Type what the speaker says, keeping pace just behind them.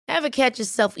Ever catch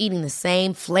yourself eating the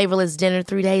same flavorless dinner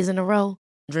 3 days in a row?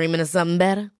 Dreaming of something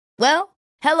better? Well,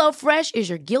 HelloFresh is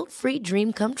your guilt-free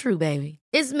dream come true, baby.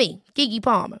 It's me, Keke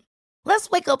Palmer. Let's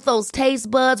wake up those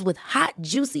taste buds with hot,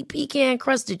 juicy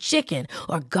pecan-crusted chicken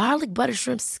or garlic butter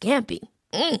shrimp scampi.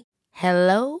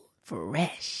 Hello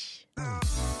Fresh.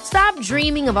 Stop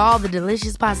dreaming of all the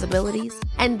delicious possibilities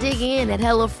and dig in at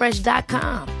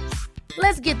HelloFresh.com.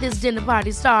 Let's get this dinner party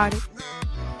started.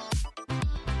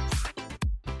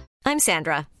 I'm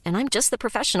Sandra, and I'm just the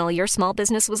professional your small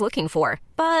business was looking for.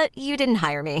 But you didn't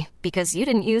hire me because you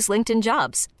didn't use LinkedIn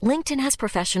Jobs. LinkedIn has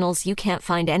professionals you can't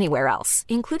find anywhere else,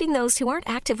 including those who aren't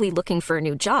actively looking for a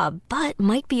new job, but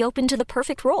might be open to the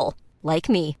perfect role, like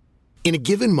me. In a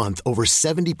given month, over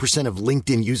 70% of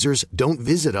LinkedIn users don't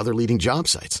visit other leading job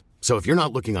sites. So if you're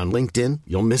not looking on LinkedIn,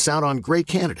 you'll miss out on great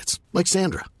candidates like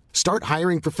Sandra. Start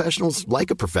hiring professionals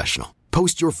like a professional.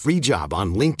 Post your free job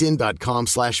on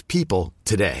linkedin.com/people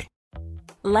today.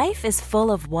 Life is full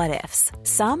of what-ifs.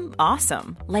 Some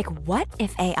awesome, like what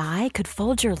if AI could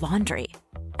fold your laundry?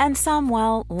 And some,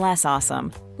 well, less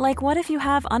awesome, like what if you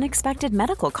have unexpected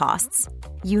medical costs?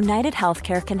 United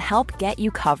Healthcare can help get you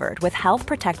covered with Health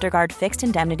Protector Guard fixed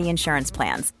indemnity insurance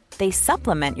plans. They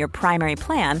supplement your primary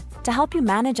plan to help you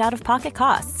manage out-of-pocket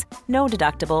costs. No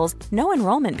deductibles, no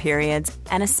enrollment periods,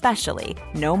 and especially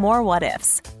no more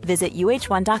what-ifs. Visit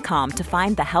uh1.com to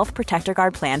find the Health Protector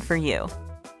Guard plan for you.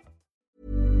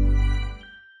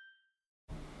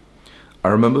 I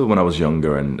remember when I was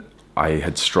younger and I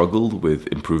had struggled with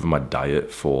improving my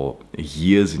diet for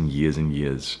years and years and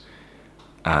years.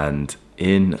 And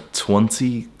in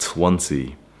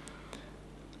 2020,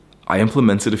 I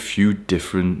implemented a few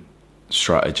different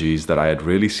strategies that I had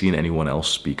really seen anyone else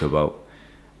speak about.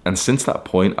 And since that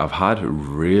point, I've had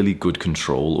really good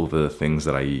control over the things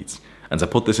that I eat. And to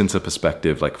put this into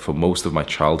perspective, like for most of my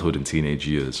childhood and teenage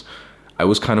years, I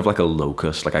was kind of like a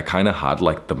locust. Like I kind of had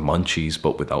like the munchies,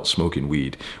 but without smoking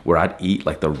weed, where I'd eat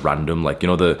like the random, like, you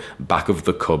know, the back of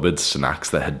the cupboard snacks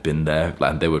that had been there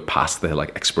and they would pass their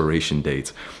like expiration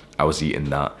date. I was eating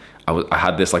that. I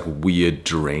had this like weird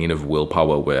drain of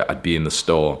willpower where I'd be in the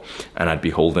store and I'd be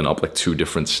holding up like two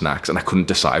different snacks and I couldn't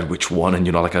decide which one. And,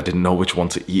 you know, like I didn't know which one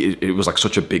to eat. It was like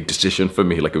such a big decision for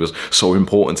me. Like it was so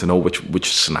important to know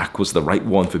which snack was the right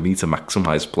one for me to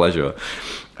maximize pleasure.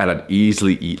 And I'd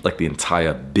easily eat like the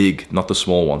entire big, not the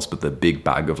small ones, but the big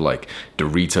bag of like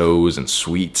Doritos and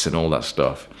sweets and all that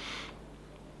stuff.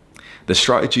 The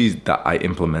strategies that I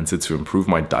implemented to improve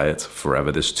my diet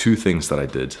forever, there's two things that I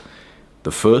did.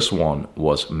 The first one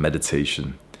was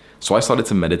meditation. So I started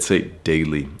to meditate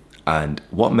daily. And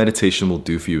what meditation will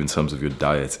do for you in terms of your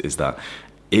diet is that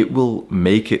it will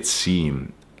make it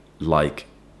seem like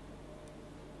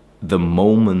the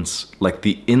moments, like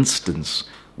the instance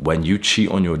when you cheat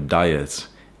on your diet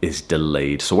is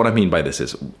delayed. So what I mean by this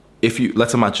is,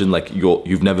 let's imagine like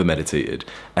you've never meditated,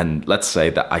 and let's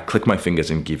say that I click my fingers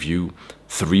and give you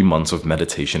 3 months of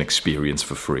meditation experience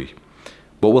for free.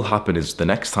 What will happen is the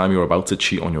next time you're about to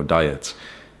cheat on your diet,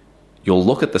 you'll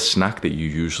look at the snack that you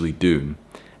usually do,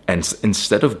 and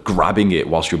instead of grabbing it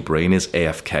whilst your brain is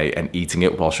AFK and eating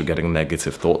it whilst you're getting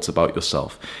negative thoughts about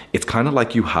yourself, it's kind of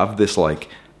like you have this like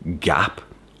gap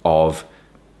of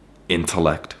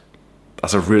intellect.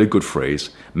 That's a really good phrase.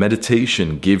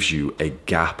 Meditation gives you a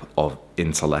gap of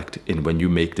intellect in when you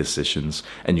make decisions,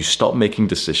 and you stop making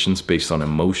decisions based on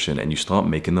emotion and you start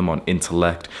making them on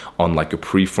intellect, on like a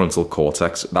prefrontal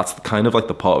cortex. That's kind of like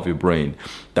the part of your brain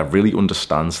that really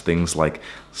understands things like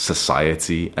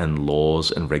society and laws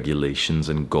and regulations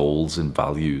and goals and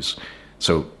values.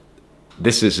 So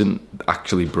this isn't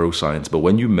actually bro science, but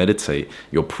when you meditate,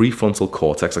 your prefrontal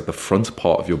cortex, like the front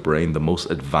part of your brain, the most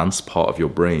advanced part of your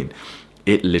brain,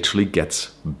 it literally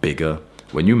gets bigger.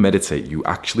 When you meditate, you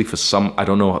actually, I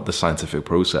don't know the scientific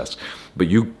process, but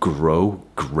you grow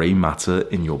gray matter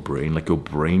in your brain. Like your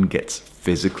brain gets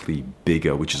physically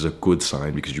bigger, which is a good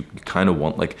sign because you kind of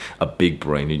want like a big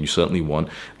brain, and you certainly want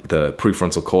the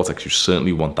prefrontal cortex, you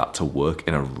certainly want that to work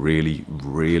in a really,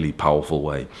 really powerful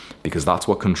way, because that's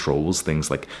what controls things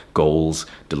like goals,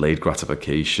 delayed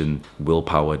gratification,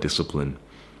 willpower, discipline.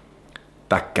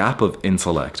 That gap of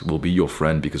intellect will be your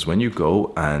friend, because when you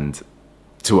go and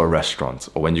to a restaurant,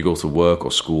 or when you go to work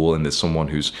or school and there's someone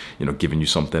who's, you know, giving you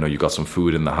something, or you got some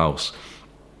food in the house,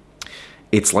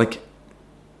 it's like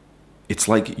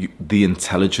the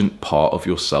intelligent part of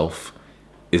yourself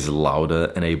is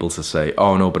louder and able to say,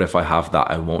 oh no, but if I have that,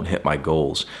 I won't hit my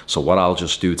goals. So what I'll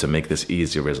just do to make this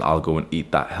easier is I'll go and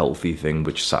eat that healthy thing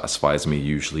which satisfies me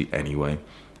usually anyway.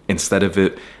 Instead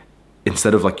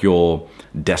of like your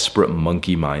desperate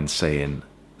monkey mind saying,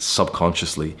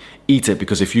 subconsciously, eat it,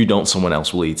 because if you don't, someone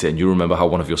else will eat it. And you remember how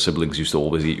one of your siblings used to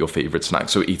always eat your favorite snack,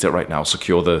 so eat it right now.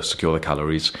 Secure the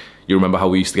calories. You remember how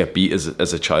we used to get beat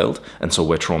as a child, and so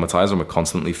we're traumatized and we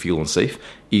constantly feel unsafe.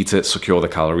 Eat it, secure the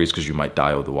calories, because you might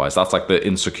die otherwise. That's like the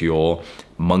insecure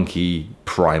monkey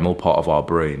primal part of our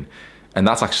brain. And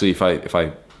that's actually, if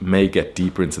I may get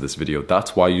deeper into this video,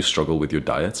 that's why you struggle with your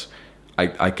diet.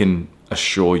 I can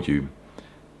assure you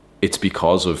it's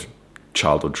because of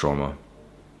childhood trauma.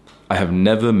 I have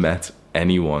never met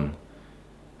anyone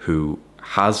who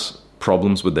has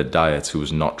problems with their diet who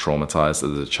was not traumatized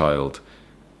as a child.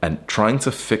 And trying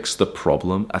to fix the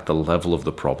problem at the level of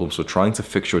the problem, so trying to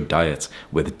fix your diet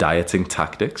with dieting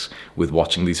tactics, with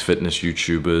watching these fitness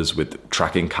YouTubers, with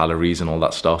tracking calories and all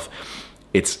that stuff,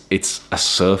 it's a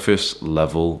surface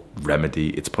level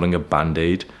remedy. It's putting a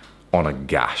band-aid on a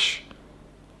gash.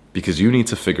 Because you need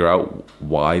to figure out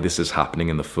why this is happening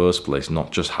in the first place,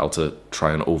 not just how to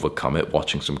try and overcome it,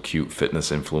 watching some cute fitness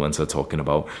influencer talking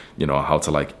about, how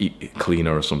to like eat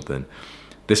cleaner or something.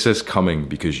 This is coming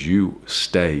because you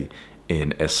stay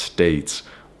in a state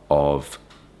of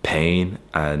pain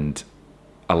and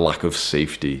a lack of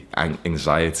safety and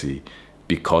anxiety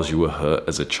because you were hurt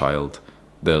as a child.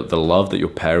 The love that your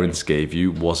parents gave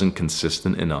you wasn't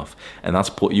consistent enough. And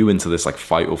that's put you into this like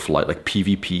fight or flight, like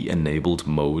PvP enabled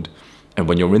mode. And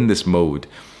when you're in this mode,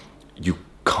 you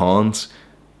can't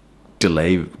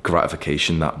delay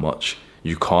gratification that much.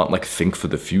 You can't like think for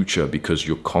the future because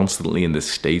you're constantly in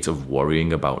this state of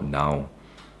worrying about now.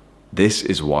 This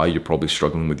is why you're probably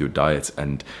struggling with your diet.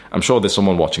 And I'm sure there's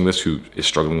someone watching this who is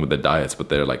struggling with their diet, but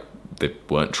they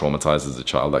weren't traumatized as a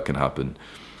child. That can happen.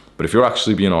 But if you're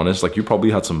actually being honest, like you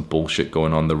probably had some bullshit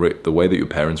going on. The way that your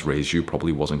parents raised you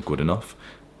probably wasn't good enough.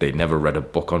 They never read a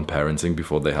book on parenting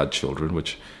before they had children,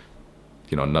 which,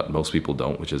 not most people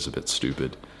don't, which is a bit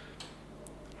stupid.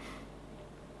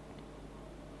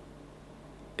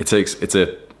 It's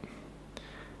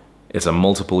a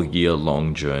multiple year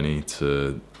long journey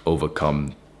to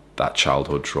overcome that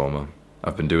childhood trauma.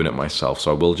 I've been doing it myself, so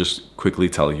I will just quickly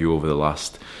tell you over the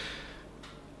last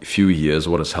few years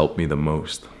what has helped me the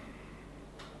most.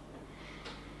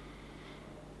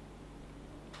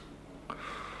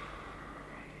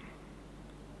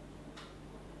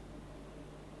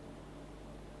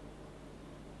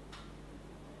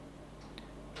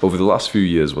 Over the last few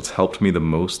years, what's helped me the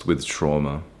most with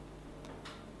trauma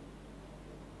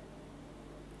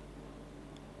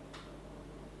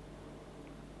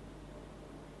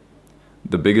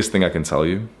the biggest thing I can tell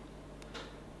you,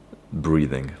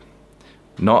 breathing.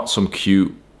 Not some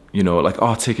cute,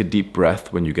 take a deep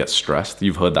breath when you get stressed.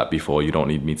 You've heard that before. You don't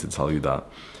need me to tell you that.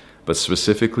 But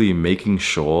specifically making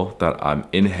sure that I'm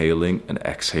inhaling and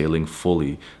exhaling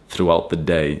fully throughout the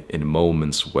day in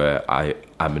moments where I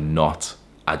am not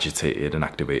agitated and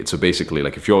activated. So basically,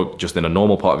 like if you're just in a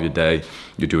normal part of your day,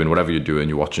 you're doing whatever you're doing,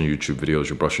 you're watching YouTube videos,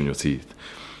 you're brushing your teeth,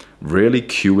 really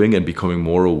cueing and becoming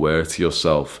more aware to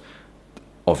yourself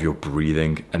of your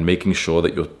breathing and making sure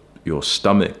that your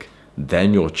stomach,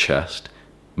 then your chest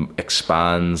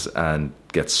expands and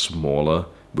gets smaller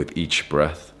with each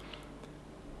breath.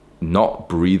 Not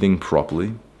breathing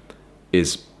properly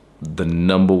is the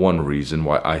number one reason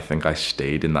why I think I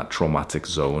stayed in that traumatic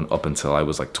zone up until I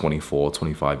was like 24,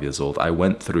 25 years old. I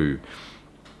went through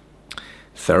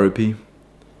therapy,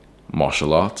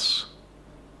 martial arts,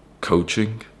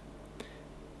 coaching,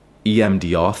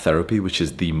 EMDR therapy, which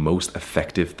is the most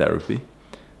effective therapy,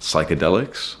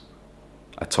 psychedelics.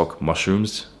 I took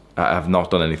mushrooms. I have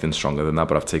not done anything stronger than that,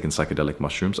 but I've taken psychedelic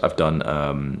mushrooms. I've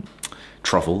done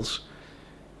truffles.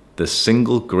 The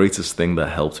single greatest thing that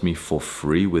helped me for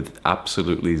free with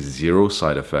absolutely zero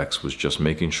side effects was just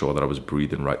making sure that I was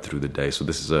breathing right through the day. So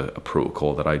this is a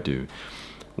protocol that I do.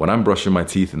 When I'm brushing my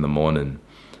teeth in the morning,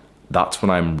 that's when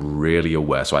I'm really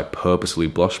aware. So I purposely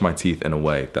brush my teeth in a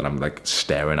way that I'm like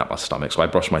staring at my stomach. So I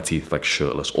brush my teeth like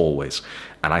shirtless always.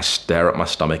 And I stare at my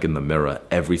stomach in the mirror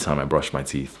every time I brush my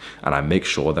teeth. And I make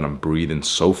sure that I'm breathing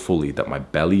so fully that my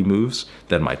belly moves,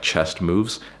 then my chest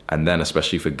moves. And then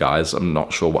especially for guys, I'm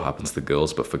not sure what happens to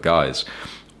girls, but for guys,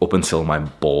 up until my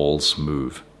balls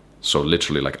move. So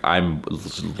literally like I'm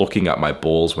looking at my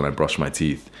balls when I brush my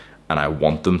teeth. And I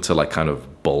want them to like kind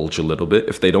of bulge a little bit.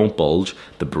 If they don't bulge,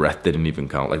 the breath didn't even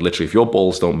count. Like literally, if your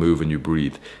balls don't move and you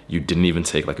breathe, you didn't even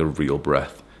take like a real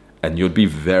breath. And you'd be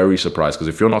very surprised, because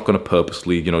if you're not going to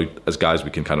purposely, as guys,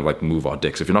 we can kind of like move our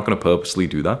dicks. If you're not going to purposely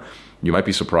do that, you might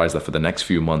be surprised that for the next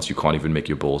few months, you can't even make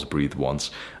your balls breathe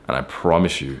once. And I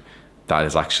promise you, that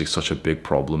is actually such a big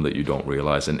problem that you don't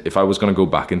realize. And if I was going to go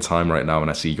back in time right now and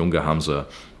I see younger Hamza,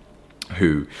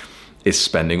 who is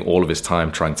spending all of his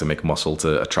time trying to make muscle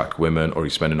to attract women, or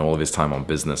he's spending all of his time on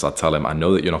business, I'd tell him, I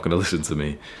know that you're not going to listen to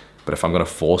me, but if I'm going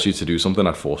to force you to do something,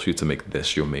 I'd force you to make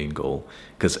this your main goal.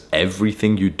 Because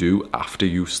everything you do after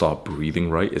you start breathing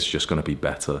right is just going to be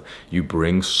better. You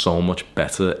bring so much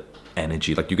better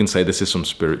energy. Like, you can say this is some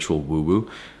spiritual woo-woo.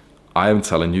 I am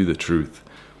telling you the truth.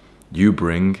 You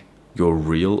bring your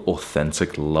real,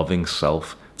 authentic, loving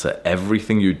self to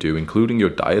everything you do, including your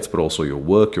diets, but also your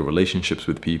work, your relationships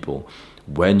with people,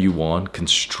 when you aren't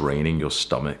constraining your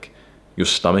stomach. Your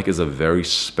stomach is a very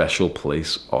special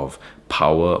place of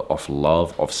power, of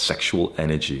love, of sexual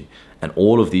energy. And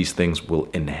all of these things will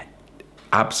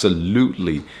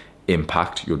absolutely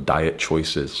impact your diet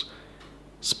choices.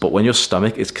 But when your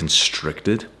stomach is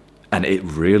constricted, and it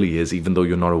really is, even though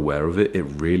you're not aware of it, it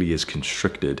really is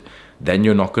constricted, then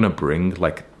you're not going to bring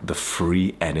like the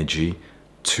free energy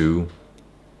to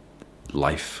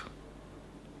life.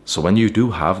 So when you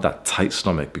do have that tight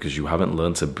stomach because you haven't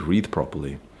learned to breathe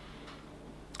properly,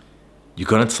 you're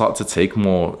going to start to take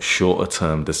more shorter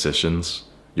term decisions.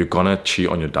 You're going to cheat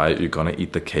on your diet. You're going to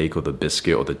eat the cake or the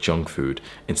biscuit or the junk food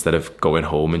instead of going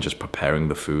home and just preparing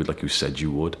the food like you said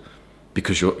you would.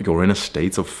 Because you're in a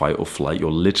state of fight or flight.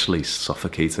 You're literally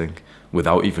suffocating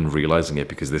without even realizing it,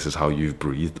 because this is how you've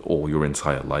breathed all your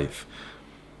entire life.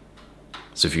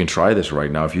 So if you can try this right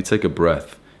now, if you take a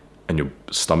breath and your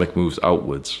stomach moves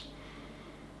outwards,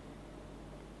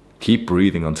 keep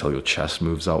breathing until your chest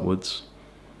moves outwards.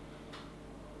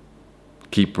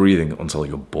 Keep breathing until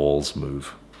your balls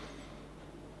move.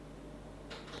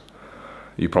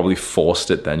 You probably forced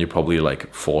it then. You probably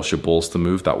like forced your balls to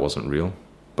move. That wasn't real.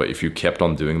 But if you kept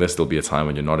on doing this, there'll be a time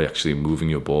when you're not actually moving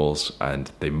your balls and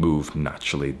they move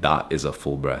naturally. That is a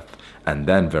full breath. And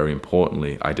then, very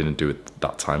importantly, I didn't do it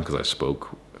that time because I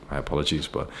spoke. My apologies.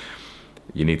 But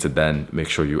you need to then make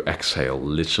sure you exhale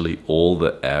literally all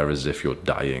the air as if you're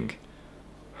dying.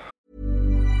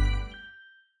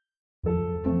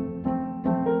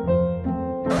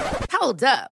 Hold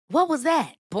up. What was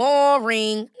that?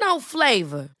 Boring. No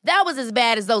flavor. That was as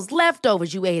bad as those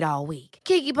leftovers you ate all week.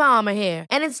 Keke Palmer here.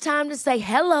 And it's time to say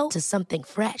hello to something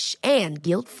fresh and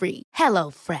guilt-free. Hello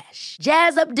Fresh.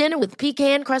 Jazz up dinner with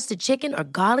pecan-crusted chicken or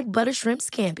garlic butter shrimp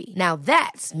scampi. Now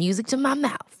that's music to my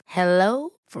mouth. Hello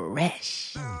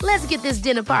Fresh. Let's get this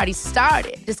dinner party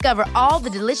started. Discover all the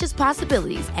delicious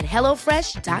possibilities at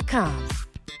hellofresh.com.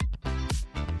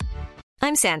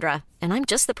 I'm Sandra, and I'm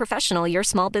just the professional your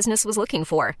small business was looking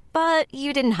for. But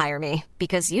you didn't hire me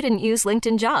because you didn't use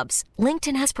LinkedIn Jobs.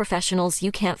 LinkedIn has professionals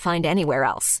you can't find anywhere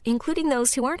else, including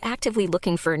those who aren't actively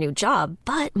looking for a new job,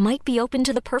 but might be open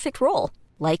to the perfect role,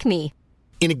 like me.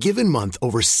 In a given month,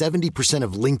 over 70%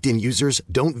 of LinkedIn users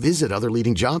don't visit other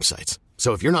leading job sites.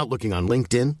 So if you're not looking on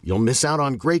LinkedIn, you'll miss out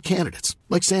on great candidates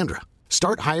like Sandra.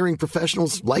 Start hiring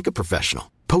professionals like a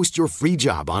professional. Post your free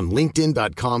job on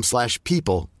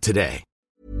linkedin.com/people today.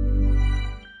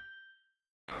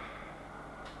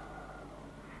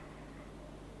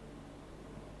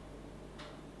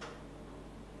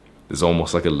 There's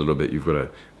almost like a little bit you've got to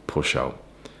push out.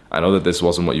 I know that this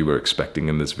wasn't what you were expecting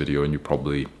in this video, and you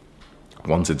probably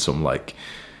wanted some like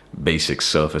basic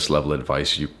surface level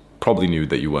advice. You probably knew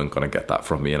that you weren't going to get that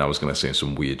from me, and I was going to say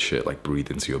some weird shit like breathe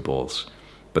into your balls.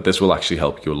 But this will actually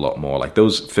help you a lot more. Like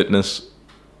those fitness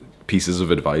pieces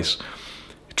of advice,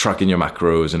 tracking your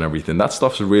macros and everything, that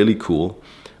stuff's really cool.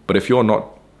 But if you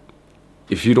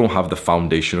don't have the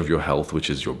foundation of your health, which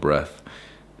is your breath,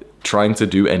 trying to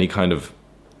do any kind of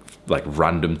like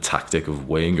random tactic of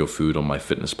weighing your food on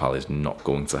MyFitnessPal is not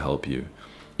going to help you.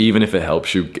 Even if it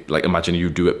helps you, like imagine you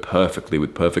do it perfectly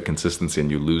with perfect consistency and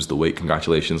you lose the weight.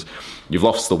 Congratulations, you've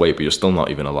lost the weight, but you're still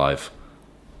not even alive.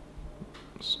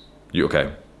 You've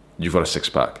got a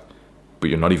six-pack, but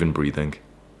you're not even breathing.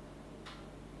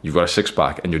 You've got a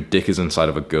six-pack and your dick is inside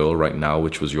of a girl right now,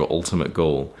 which was your ultimate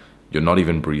goal. You're not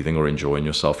even breathing or enjoying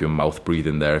yourself. Your mouth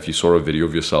breathing there. If you saw a video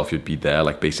of yourself, you'd be there,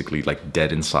 like basically like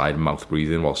dead inside, mouth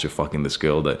breathing whilst you're fucking this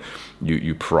girl that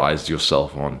you prized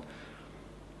yourself on.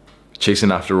 Chasing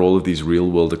after all of these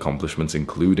real world accomplishments,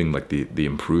 including like the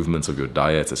improvements of your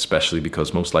diet, especially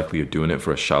because most likely you're doing it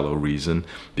for a shallow reason,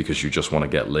 because you just want to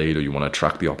get laid or you want to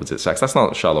attract the opposite sex. That's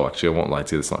not shallow, actually. I won't lie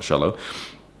to you, that's not shallow.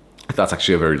 That's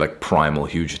actually a very like primal,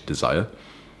 huge desire.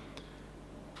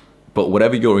 But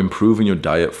whatever you're improving your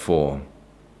diet for,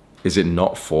 is it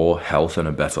not for health and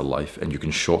a better life? And you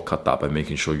can shortcut that by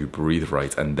making sure you breathe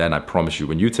right. And then I promise you,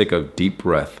 when you take a deep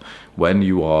breath, when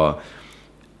you are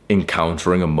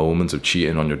encountering a moment of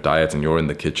cheating on your diet and you're in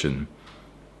the kitchen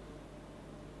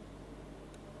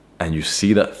and you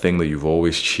see that thing that you've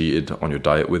always cheated on your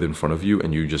diet with in front of you,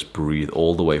 and you just breathe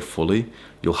all the way fully,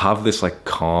 you'll have this like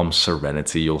calm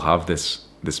serenity. You'll have this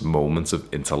moments of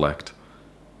intellect,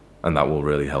 and that will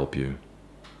really help you.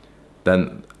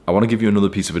 Then I want to give you another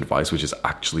piece of advice, which is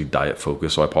actually diet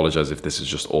focused. So I apologize if this is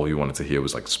just all you wanted to hear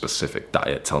was like specific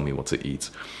diet, tell me what to eat.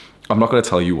 I'm not going to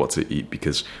tell you what to eat,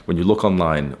 because when you look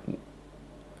online,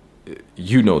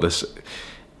 you know this,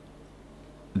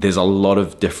 there's a lot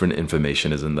of different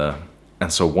information isn't there.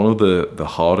 And so one of the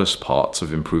hardest parts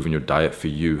of improving your diet for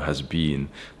you has been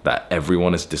that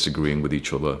everyone is disagreeing with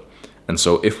each other. And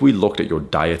so if we looked at your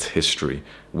diet history,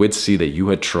 we'd see that you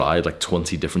had tried like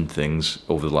 20 different things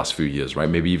over the last few years, right?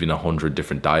 Maybe even 100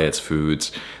 different diets,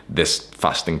 foods, this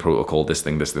fasting protocol, this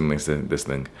thing.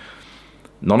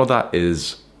 None of that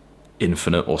is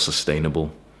infinite or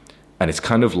sustainable. And it's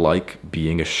kind of like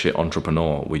being a shit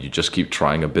entrepreneur, where you just keep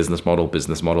trying a business model,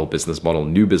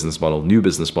 new business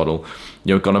model.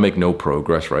 You're going to make no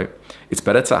progress, right? It's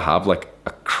better to have like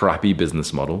a crappy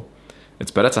business model.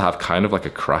 It's better to have kind of like a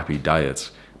crappy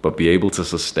diet, but be able to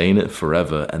sustain it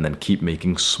forever and then keep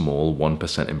making small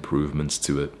 1% improvements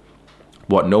to it.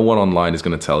 What no one online is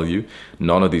going to tell you,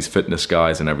 none of these fitness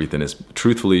guys and everything, is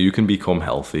truthfully, you can become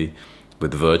healthy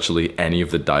with virtually any of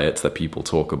the diets that people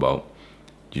talk about.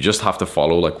 You just have to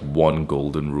follow like one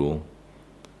golden rule.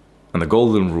 And the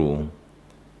golden rule,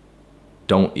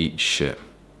 don't eat shit.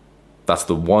 That's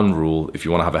the one rule. If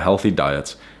you want to have a healthy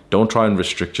diet, don't try and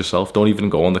restrict yourself. Don't even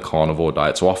go on the carnivore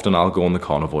diet. So often I'll go on the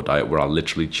carnivore diet where I'll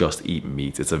literally just eat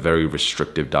meat. It's a very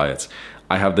restrictive diet.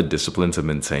 I have the discipline to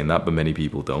maintain that, but many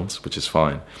people don't, which is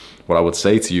fine. What I would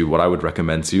say to you, what I would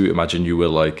recommend to you, imagine you were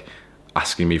like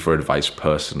asking me for advice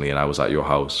personally and I was at your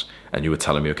house and you were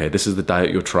telling me, okay, this is the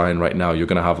diet you're trying right now. You're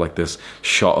going to have like this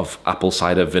shot of apple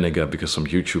cider vinegar because some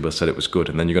YouTuber said it was good.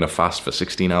 And then you're going to fast for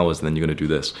 16 hours and then you're going to do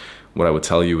this. What I would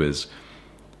tell you is,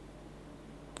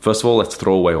 first of all, let's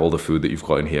throw away all the food that you've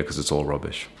got in here because it's all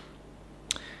rubbish.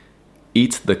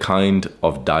 Eat the kind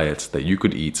of diet that you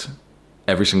could eat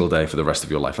every single day for the rest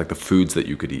of your life, like the foods that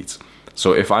you could eat.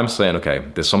 So if I'm saying, okay,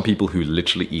 there's some people who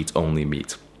literally eat only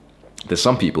meat. There's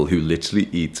some people who literally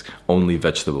eat only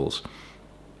vegetables.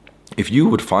 If you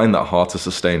would find that hard to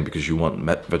sustain because you want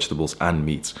vegetables and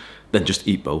meat, then just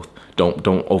eat both. Don't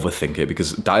overthink it,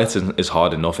 because dieting is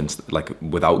hard enough, and like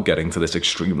without getting to this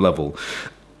extreme level.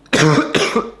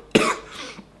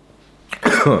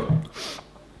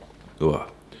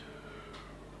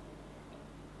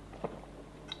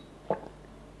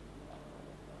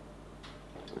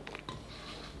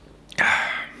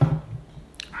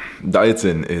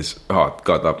 Dieting is, oh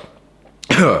god,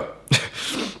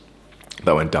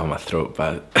 that went down my throat,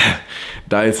 but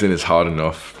dieting is hard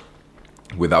enough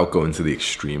without going to the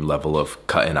extreme level of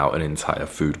cutting out an entire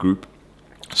food group.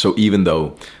 So even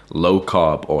though low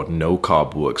carb or no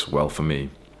carb works well for me,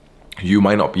 you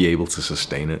might not be able to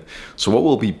sustain it. So what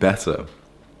will be better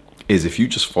is if you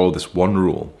just follow this one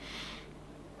rule,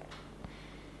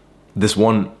 this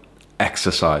one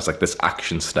exercise, like this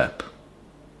action step.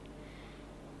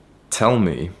 Tell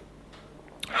me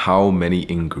how many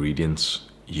ingredients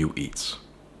you eat.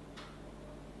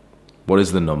 What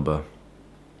is the number?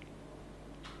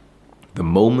 The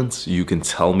moment you can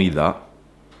tell me that,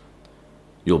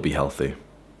 you'll be healthy.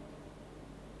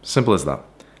 Simple as that.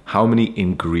 How many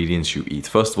ingredients you eat.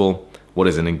 First of all, what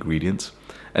is an ingredient?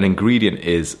 An ingredient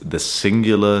is the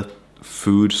singular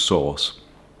food source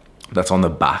that's on the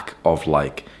back of,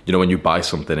 like, you know, when you buy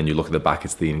something and you look at the back,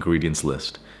 it's the ingredients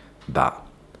list. That.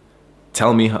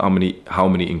 Tell me how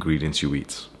many ingredients you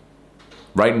eat.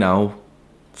 Right now,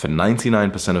 for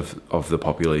 99% of the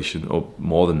population, or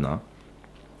more than that,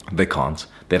 they can't.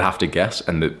 They'd have to guess,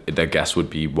 and their guess would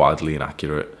be wildly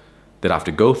inaccurate. They'd have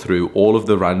to go through all of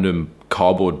the random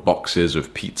cardboard boxes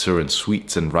of pizza and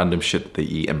sweets and random shit that they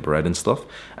eat and bread and stuff,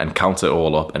 and count it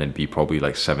all up, and it'd be probably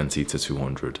like 70 to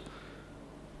 200.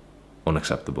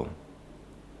 Unacceptable.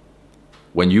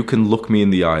 When you can look me in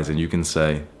the eyes and you can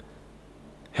say,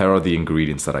 here are the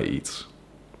ingredients that I eat.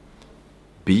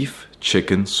 Beef,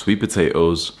 chicken, sweet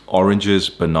potatoes, oranges,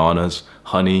 bananas,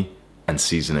 honey, and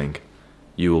seasoning.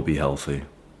 You will be healthy.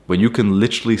 When you can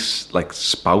literally like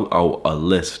spout out a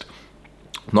list,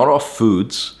 not of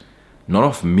foods, not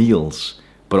of meals,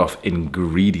 but of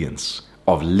ingredients,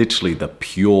 of literally the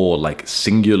pure, like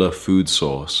singular food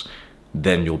source,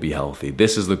 then you'll be healthy.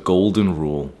 This is the golden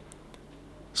rule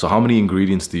So how many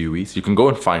ingredients do you eat? You can go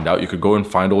and find out. You could go and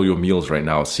find all your meals right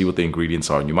now, see what the ingredients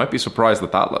are. And you might be surprised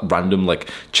that random like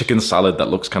chicken salad that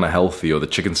looks kind of healthy, or the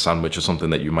chicken sandwich or something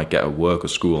that you might get at work or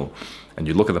school. And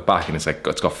you look at the back and it's like,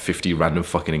 it's got 50 random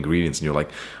fucking ingredients. And you're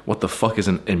like, what the fuck is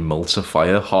an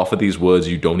emulsifier? Half of these words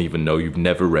you don't even know, you've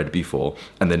never read before.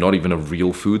 And they're not even a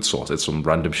real food source. It's some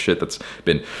random shit that's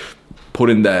been put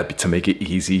in there to make it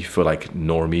easy for like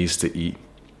normies to eat.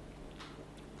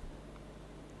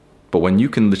 But when you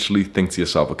can literally think to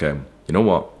yourself, okay, you know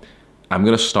what? I'm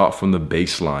going to start from the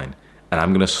baseline, and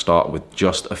I'm going to start with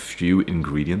just a few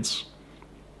ingredients.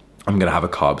 I'm going to have a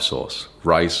carb source,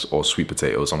 rice or sweet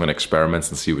potatoes. I'm going to experiment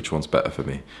and see which one's better for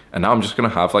me. And now I'm just going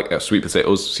to have like sweet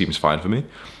potatoes seems fine for me.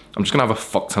 I'm just going to have a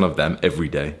fuck ton of them every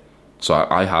day. So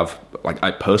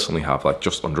I personally have like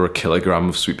just under 1 kilogram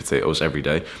of sweet potatoes every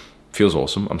day. Feels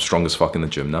awesome. I'm strong as fuck in the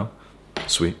gym now.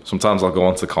 Sweet. Sometimes I'll go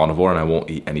on to carnivore and I won't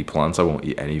eat any plants. I won't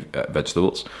eat any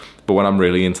vegetables. But when I'm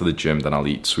really into the gym, then I'll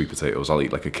eat sweet potatoes. I'll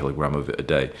eat like 1 kilogram of it a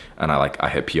day. And I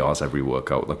hit PRs every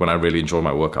workout. Like when I really enjoy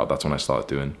my workout, that's when I start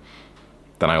doing.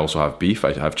 Then I also have beef.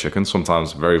 I have chicken.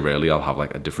 Sometimes, very rarely, I'll have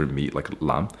like a different meat, like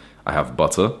lamb. I have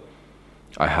butter.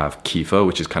 I have kefir,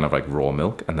 which is kind of like raw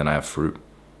milk. And then I have fruit.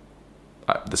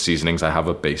 The seasonings I have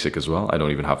are basic as well. I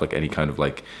don't even have like any kind of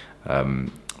like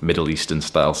Middle Eastern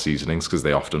style seasonings because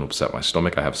they often upset my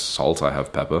stomach. I have salt, I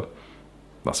have pepper.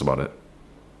 That's about it.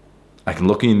 I can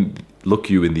look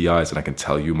you in the eyes and I can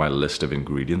tell you my list of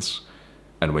ingredients.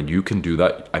 And when you can do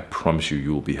that, I promise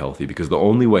you will be healthy, because the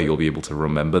only way you'll be able to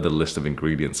remember the list of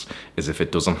ingredients is if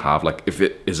it doesn't have if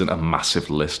it isn't a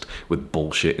massive list with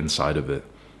bullshit inside of it.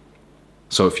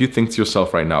 So if you think to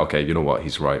yourself right now, okay, you know what,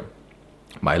 he's right.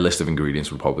 My list of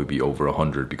ingredients would probably be over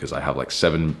 100 because I have like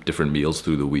 7 different meals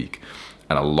through the week.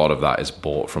 And a lot of that is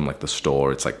bought from like the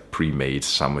store. It's like pre-made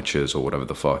sandwiches or whatever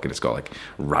the fuck. And it's got like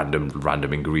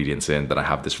random ingredients in. Then I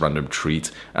have this random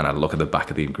treat and I look at the back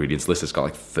of the ingredients list. It's got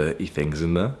like 30 things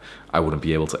in there. I wouldn't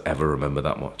be able to ever remember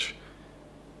that much.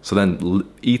 So then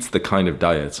eat the kind of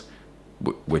diet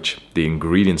which the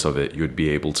ingredients of it you'd be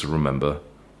able to remember,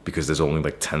 because there's only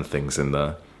like 10 things in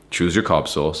there. Choose your carb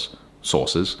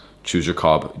sources. Choose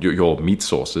your meat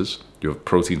sources, your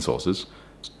protein sources.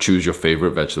 Choose your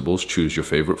favorite vegetables, choose your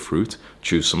favorite fruit,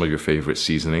 choose some of your favorite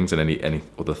seasonings and any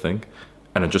other thing,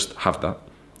 and then just have that.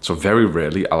 So very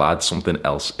rarely I'll add something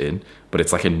else in, but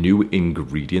it's like a new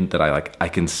ingredient that I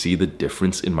can see the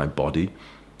difference in my body.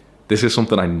 This is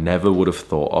something I never would have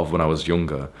thought of when I was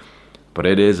younger, but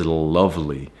it is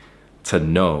lovely to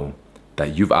know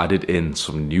that you've added in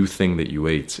some new thing that you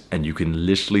ate and you can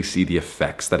literally see the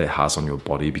effects that it has on your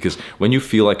body. Because when you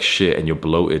feel like shit and you're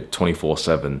bloated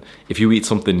 24/7, if you eat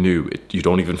something new, you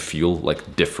don't even feel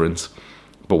like different.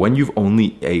 But when you've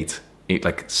only ate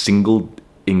like single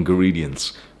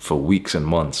ingredients for weeks and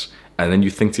months, and then you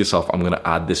think to yourself, I'm going to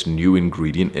add this new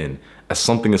ingredient in, as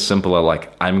something as simple as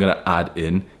like, I'm going to add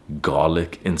in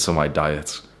garlic into my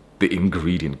diet, the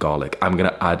ingredient garlic. I'm going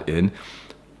to add in,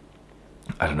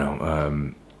 I don't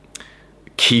know,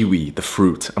 kiwi, the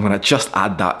fruit. I'm going to just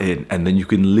add that in, and then you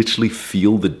can literally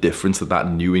feel the difference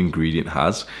that new ingredient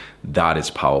has. That is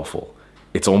powerful.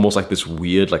 It's almost like this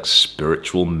weird, like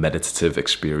spiritual, meditative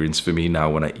experience for me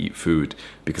now when I eat food,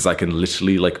 because I can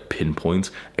literally like pinpoint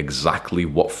exactly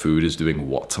what food is doing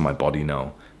what to my body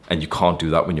now. And you can't do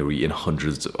that when you're eating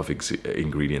hundreds of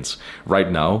ingredients.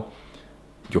 Right now,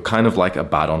 you're kind of like a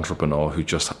bad entrepreneur who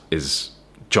just is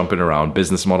jumping around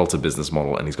business model to business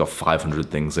model, and he's got 500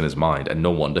 things in his mind, and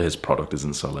no wonder his product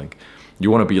isn't selling. You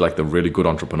want to be like the really good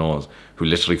entrepreneurs who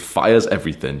literally fires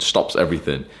everything, stops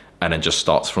everything, and then just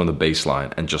starts from the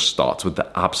baseline and just starts with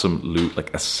the absolute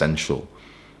like essential,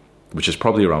 which is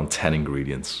probably around 10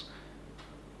 ingredients.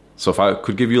 So if I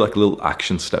could give you like a little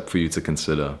action step for you to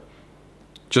consider,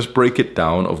 just break it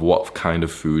down of what kind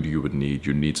of food you would need.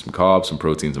 You need some carbs, some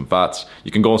proteins, and fats.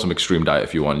 You can go on some extreme diet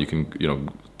if you want. You can,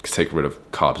 take rid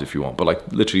of carbs if you want, but like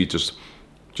literally just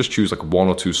choose like 1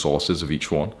 or 2 sources of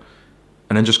each one,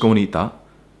 and then just go and eat that.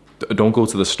 Don't go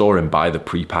to the store and buy the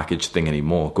prepackaged thing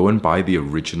anymore. Go and buy the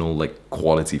original like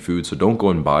quality food. So don't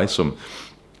go and buy some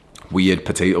weird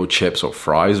potato chips or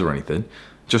fries or anything.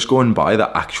 Just go and buy the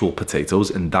actual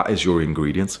potatoes, and that is your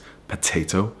ingredients,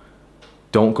 potato.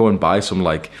 Don't go and buy some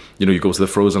like, you go to the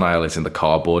frozen aisle, it's in the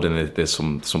cardboard, and there's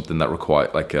something that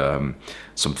requires like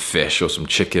some fish or some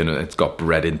chicken, and it's got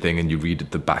bread in thing, and you read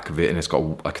at the back of it and it's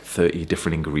got like 30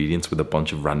 different ingredients with a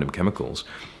bunch of random chemicals.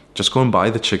 Just go and buy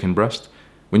the chicken breast,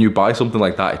 When you buy something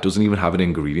like that, it doesn't even have an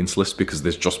ingredients list because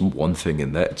there's just one thing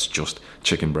in there. It's just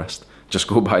chicken breast. Just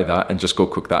go buy that and just go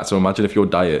cook that. So imagine if your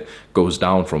diet goes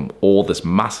down from all this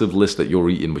massive list that you're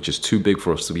eating, which is too big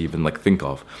for us to even like think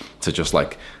of, to just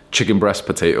like chicken breast,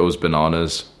 potatoes,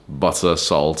 bananas, butter,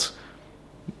 salt,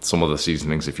 some other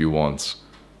seasonings if you want,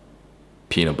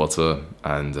 peanut butter,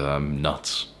 and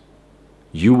nuts.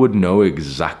 You would know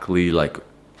exactly like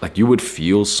you would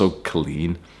feel so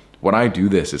clean. When I do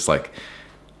this, it's like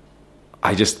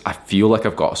I feel like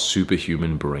I've got a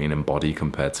superhuman brain and body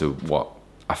compared to what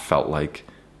I felt like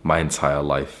my entire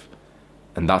life.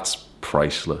 And that's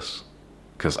priceless,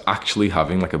 because actually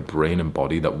having like a brain and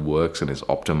body that works and is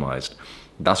optimized,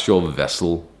 that's your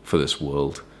vessel for this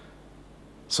world.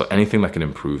 So anything that can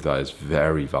improve that is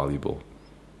very valuable.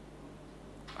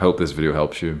 I hope this video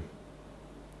helps you.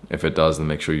 If it does, then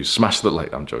make sure you smash the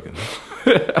like. I'm joking.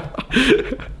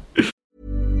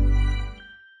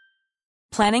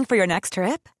 Planning for your next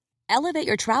trip? Elevate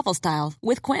your travel style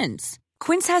with Quince.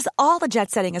 Quince has all the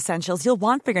jet-setting essentials you'll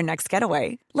want for your next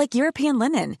getaway, like European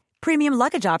linen, premium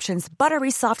luggage options,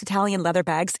 buttery soft Italian leather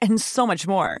bags, and so much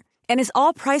more. And is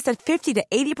all priced at 50 to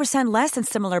 80% less than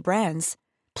similar brands.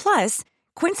 Plus,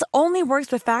 Quince only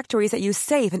works with factories that use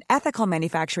safe and ethical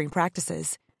manufacturing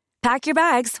practices. Pack your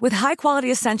bags with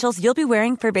high-quality essentials you'll be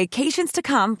wearing for vacations to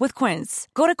come with Quince.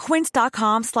 Go to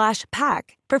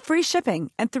quince.com/pack for free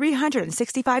shipping and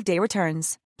 365-day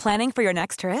returns. Planning for your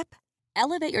next trip?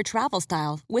 Elevate your travel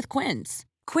style with Quince.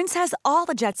 Quince has all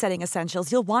the jet-setting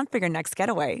essentials you'll want for your next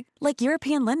getaway, like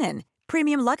European linen,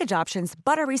 premium luggage options,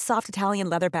 buttery soft Italian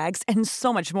leather bags, and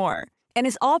so much more. And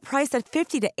is all priced at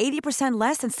 50 to 80%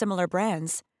 less than similar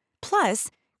brands. Plus,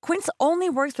 Quince only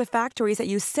works with factories that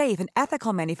use safe and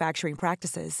ethical manufacturing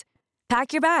practices.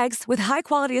 Pack your bags with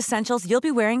high-quality essentials you'll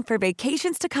be wearing for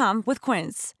vacations to come with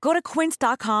Quince. Go to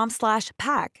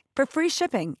quince.com/pack for free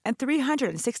shipping and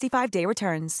 365-day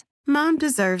returns. Mom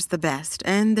deserves the best,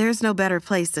 and there's no better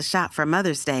place to shop for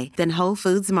Mother's Day than Whole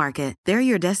Foods Market. They're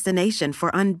your destination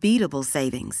for unbeatable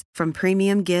savings, from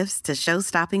premium gifts to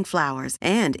show-stopping flowers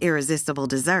and irresistible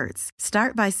desserts.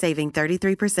 Start by saving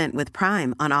 33% with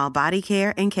Prime on all body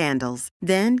care and candles.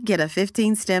 Then get a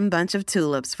 15-stem bunch of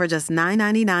tulips for just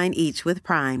 $9.99 each with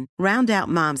Prime. Round out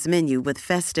Mom's menu with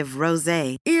festive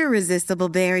rosé, irresistible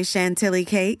berry chantilly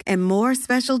cake, and more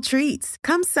special treats.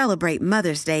 Come celebrate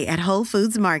Mother's Day at Whole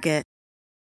Foods Market.